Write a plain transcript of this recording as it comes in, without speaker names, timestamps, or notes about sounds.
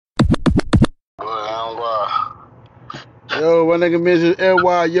Yo, my nigga Miz is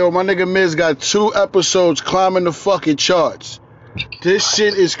NY. Yo, my nigga Miz got 2 episodes climbing the fucking charts. This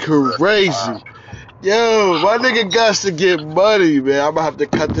shit is crazy. Yo, my nigga got to get money, man. I'm gonna have to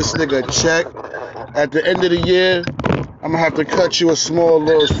cut this nigga a check. At the end of the year, I'm gonna have to cut you a small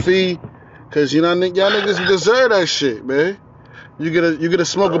little fee. Cause you know, y'all niggas deserve that shit, man. You get a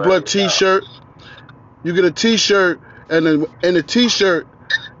Smoke a Blood t-shirt. You get a t-shirt, and then in the t-shirt,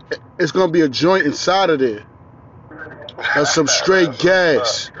 it's gonna be a joint inside of there. That's some straight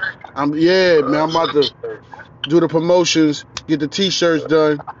gas. I'm about to do the promotions, get the t-shirts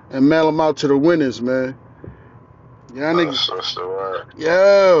done, and mail them out to the winners, man. Y'all niggas.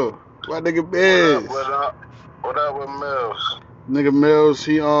 Yo, my nigga Mills. What up with Mills? Nigga Mills,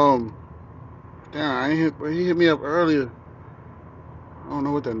 he hit me up earlier. I don't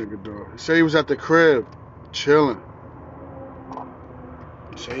know what that nigga doing. He said he was at the crib, chilling.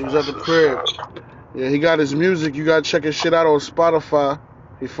 Yeah, he got his music. You gotta check his shit out on Spotify.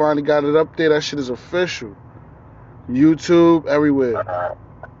 He finally got it up there. That shit is official. YouTube, everywhere.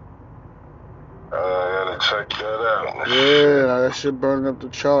 Gotta check that out. Yeah, that shit burning up the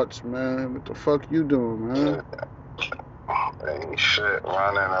charts, man. What the fuck you doing, man? Ain't shit,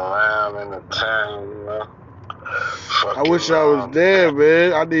 running around in the town, you know. I wish I was there,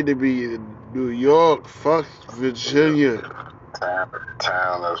 man. I need to be in New York. Fuck Virginia.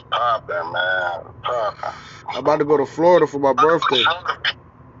 Town is popping, man. Popping. I'm about to go to Florida for my birthday.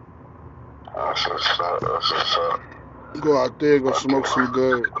 That's what's up. Go out there, go smoke some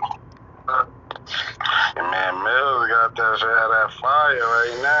good. Man, Mills got that fire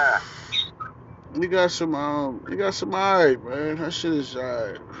right now. You got some alright, man. That shit is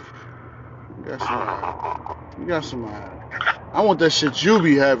alright. You got some alright. I want that shit you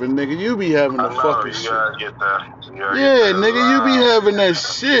be having, nigga. You be having the fucking shit. Gotta get that. Yeah, nigga, you be having that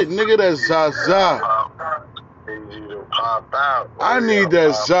shit, nigga. That Zaza. I need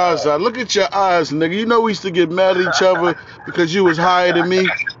that Zaza. Look at your eyes, nigga. You know we used to get mad at each other because you was higher than me.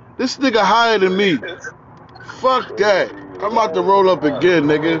 This nigga higher than me. Fuck that. I'm about to roll up again,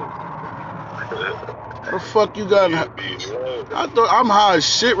 nigga. What the fuck you got? I thought I'm high as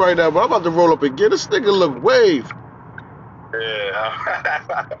shit right now, but I'm about to roll up again. This nigga look wave.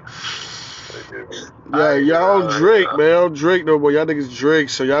 Yeah, y'all don't drink, man. I don't drink no more. Y'all niggas drink,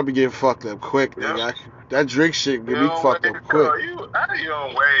 so y'all be getting fucked up quick, nigga. That drink shit get me fucked up quick. You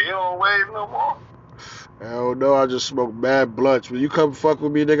don't wave no more? Hell no, I just smoke mad blunts. When you come fuck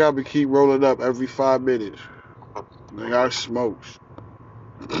with me, nigga, I be keep rolling up every 5 minutes. Nigga, I smokes.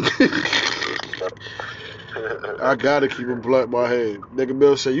 I gotta keep a blunt in my head. Nigga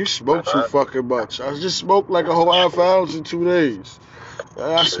Bill said, you smoke too fucking much. I just smoked like a whole half ounce in 2 days.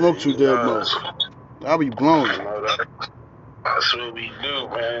 I smoke too damn much. I be blown. That's what we do,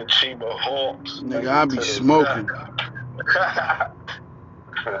 man. Chiba Hawks. Nigga, I be smoking.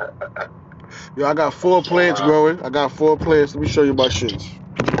 Yo, I got 4 plants growing. Let me show you my shit.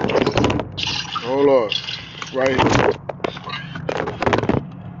 Hold on. Right here.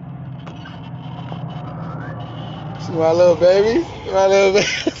 See my little baby?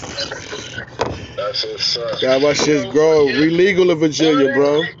 That's what's up. Got my shit's growing. We legal in Virginia,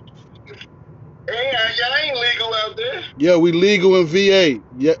 bro. Y'all ain't legal out there. Yeah, we legal in VA.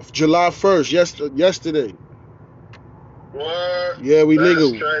 Yeah, July 1st, yesterday. What? Yeah, we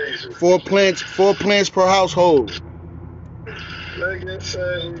legal. Crazy. 4 plants per household. Nigga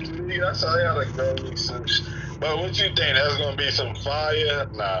said that's how y'all go with some shit. But what you think? That's gonna be some fire?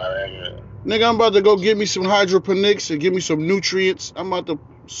 Nah, ain't. Nigga, I'm about to go get me some hydroponics and give me some nutrients. I'm about to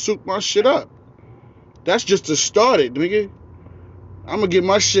soup my shit up. That's just to start it, nigga. I'm gonna get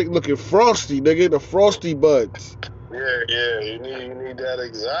my shit looking frosty, nigga. The frosty buds. Yeah, you need that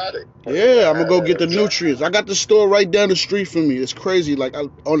exotic. Yeah, I'm gonna go get the nutrients. I got the store right down the street from me. It's crazy, like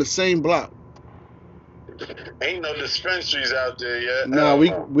on the same block. Ain't no dispensaries out there yet. Nah,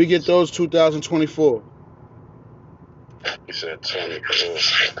 we get those 2024. You said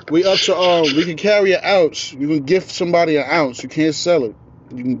 24. We up to we can carry an ounce. You can gift somebody an ounce. You can't sell it.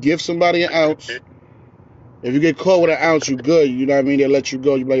 You can give somebody an ounce. If you get caught with an ounce, you good. You know what I mean? They let you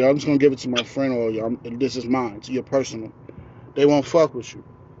go. You be like, I'm just gonna give it to my friend, or this is mine. It's your personal. They won't fuck with you.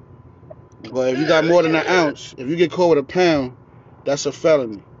 But if you got more than an ounce, if you get caught with a pound, that's a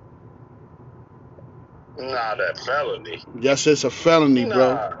felony. Nah, that felony. Yes, it's a felony,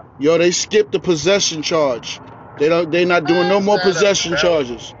 bro. Yo, they skipped the possession charge. They not doing no more possession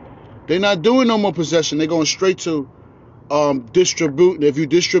charges. They not doing no more possession. They going straight to distributing. If you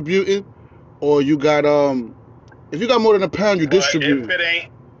distributing, or you got if you got more than a pound, you distributing.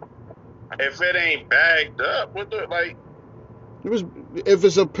 If it ain't bagged up, what the like? If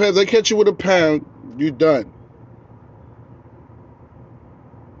it's a pound, they catch you with a pound. You done.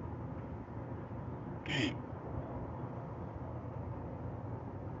 Damn.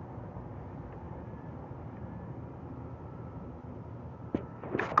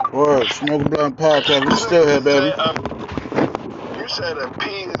 Word, Smoke Blunt Podcast. We still here, baby. You said a P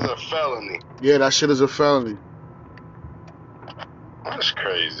is a felony. Yeah, that shit is a felony. That's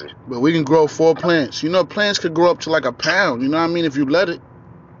crazy. But we can grow 4 plants. You know, plants could grow up to like a pound. You know what I mean? If you let it.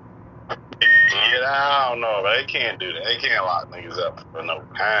 Yeah, I don't know, but they can't do that. They can't lock niggas up for no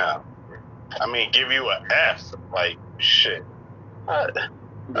pound. I mean, give you an F, like, shit.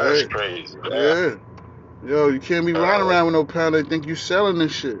 That's crazy. Yeah. Yo, you can't be riding around with no pound. They think you selling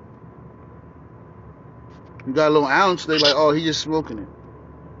this shit. You got a little ounce, they like, oh, he just smoking it.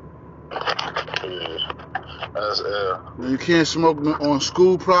 Yeah. That's ill. You can't smoke on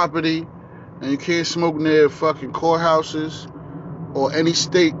school property, and you can't smoke near fucking courthouses or any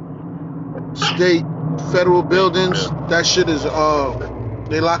state, federal buildings. That shit is,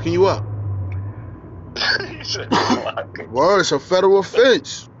 they locking you up. Word, it's a federal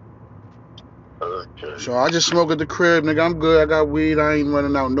offense. Okay. So I just smoke at the crib, nigga. I'm good. I got weed. I ain't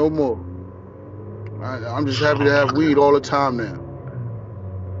running out no more. I'm just happy to have weed all the time now.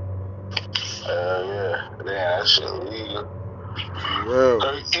 Yeah. Damn, that shit illegal. Well,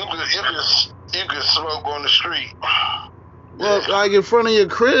 You can smoke on the street. Well, like in front of your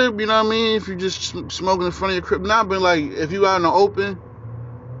crib, you know what I mean? If you just smoking in front of your crib. Not been like, if you out in the open,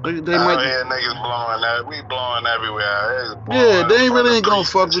 they might. Yeah, niggas blowing that. We blowing everywhere. Yeah, they really ain't gonna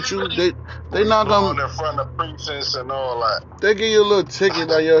fuck with you. They not blowing gonna. in front of precincts and all that. They give you a little ticket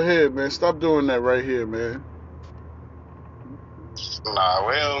on your head, man. Stop doing that right here, man. Nah,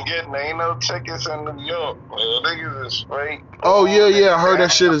 we don't get ain't no tickets in New York. Well, niggas is straight. Oh yeah. I heard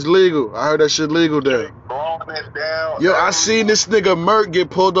that shit is legal. I heard that shit legal there. Blowing it down. Yo, I seen this nigga Merc get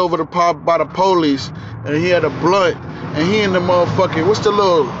pulled over by the police, and he had a blunt, and he in the motherfucking what's the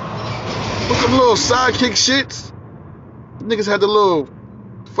little sidekick shits? Niggas had the little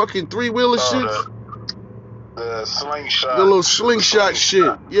fucking 3-wheeler shits. The slingshot. The little slingshot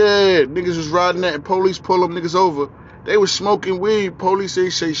shit. Yeah, niggas was riding that, and police pull them niggas over. They was smoking weed. Police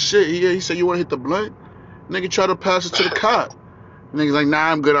ain't say shit. He said, you want to hit the blunt? Nigga try to pass it to the cop. Niggas like,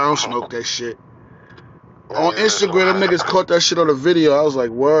 nah, I'm good. I don't smoke that shit. On Instagram, them niggas caught that shit on the video. I was like,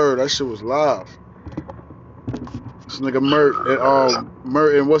 word, that shit was live. This nigga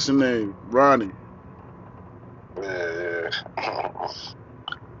Mert and what's his name? Ronnie. Yeah.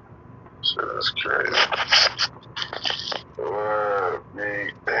 Shit, that's crazy.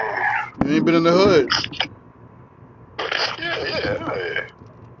 Man, damn. You ain't been in the hood. Yeah.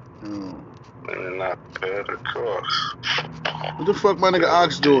 And not bad, of course. What the fuck my nigga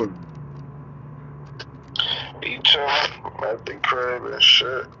Ox doing? He chilling at the crib and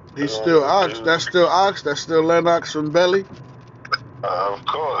shit. He's still Ox. That's still Ox. That's still Lennox from Belly. Of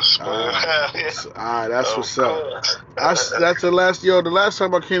course, man. Alright, that's what's up. That's the last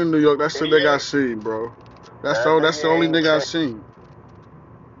time I came to New York, that's the nigga I seen, bro. That's the only nigga I seen.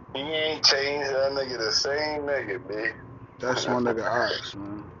 He ain't changed. That nigga the same nigga, man. That's my nigga Ox,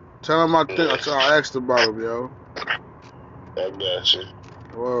 man. Tell him I asked about him, yo. I got you.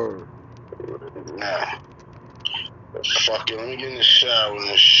 Word. Nah. Fuck it, let me get in the shower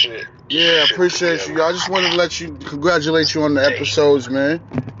and shit. Yeah, appreciate you. I just wanted to congratulate you on the episodes, man.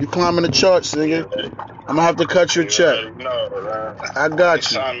 You climbing the charts, nigga. I'm gonna have to cut your check. I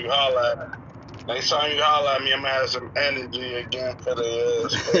got you. Next time you holler at me, I'm gonna have some energy again for the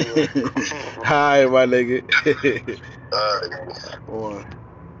ass. Hi, my nigga. Boy.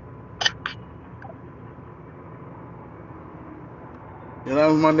 You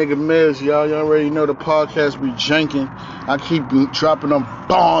know, my nigga Miz, y'all already know the podcast be janking. I keep dropping them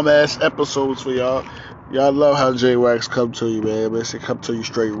bomb-ass episodes for y'all. Y'all love how J-Wax come to you, man. They come to you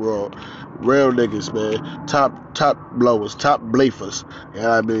straight raw. Real niggas, man. Top blowers, top bleefers. You know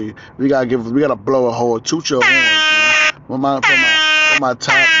what I mean? We gotta blow a horn. Toot your horns, man. For my top blowers. You know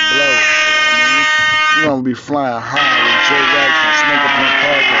what I mean? We're gonna be flying high with J-Wax and Smoke Up on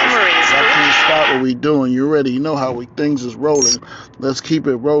podcast. I can't stop what we doing. You ready? You know how things is rolling. Let's keep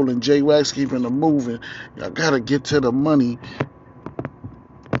it rolling. J-Wax keeping it moving. Y'all gotta get to the money.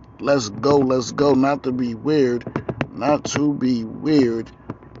 Let's go. Not to be weird.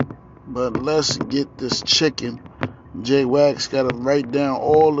 But let's get this chicken. J-Wax gotta write down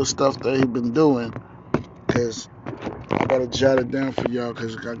all the stuff that he been doing. Cause I gotta jot it down for y'all.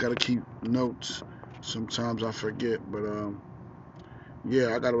 Cause I gotta keep notes. Sometimes I forget. But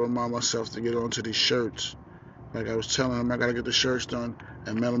yeah, I gotta remind myself to get onto these shirts. Like I was telling him, I gotta get the shirts done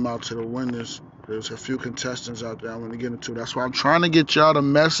and mail them out to the winners. There's a few contestants out there I want to get into. That's why I'm trying to get y'all to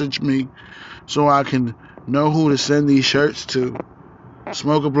message me so I can know who to send these shirts to.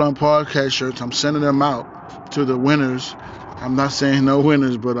 Smoke a Blunt Podcast shirts. I'm sending them out to the winners. I'm not saying no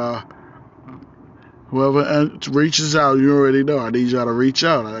winners, but whoever reaches out, you already know. I need y'all to reach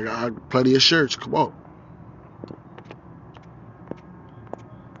out. I got plenty of shirts. Come on.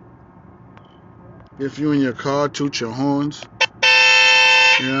 If you in your car, toot your horns.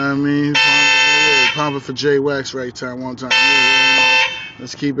 You know what I mean? Pump it for J-Wax right time, one time.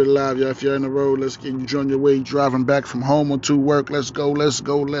 Let's keep it alive, y'all. If you're on the road, let's get you on your way driving back from home or to work. Let's go, let's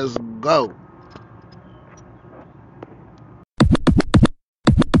go, let's go.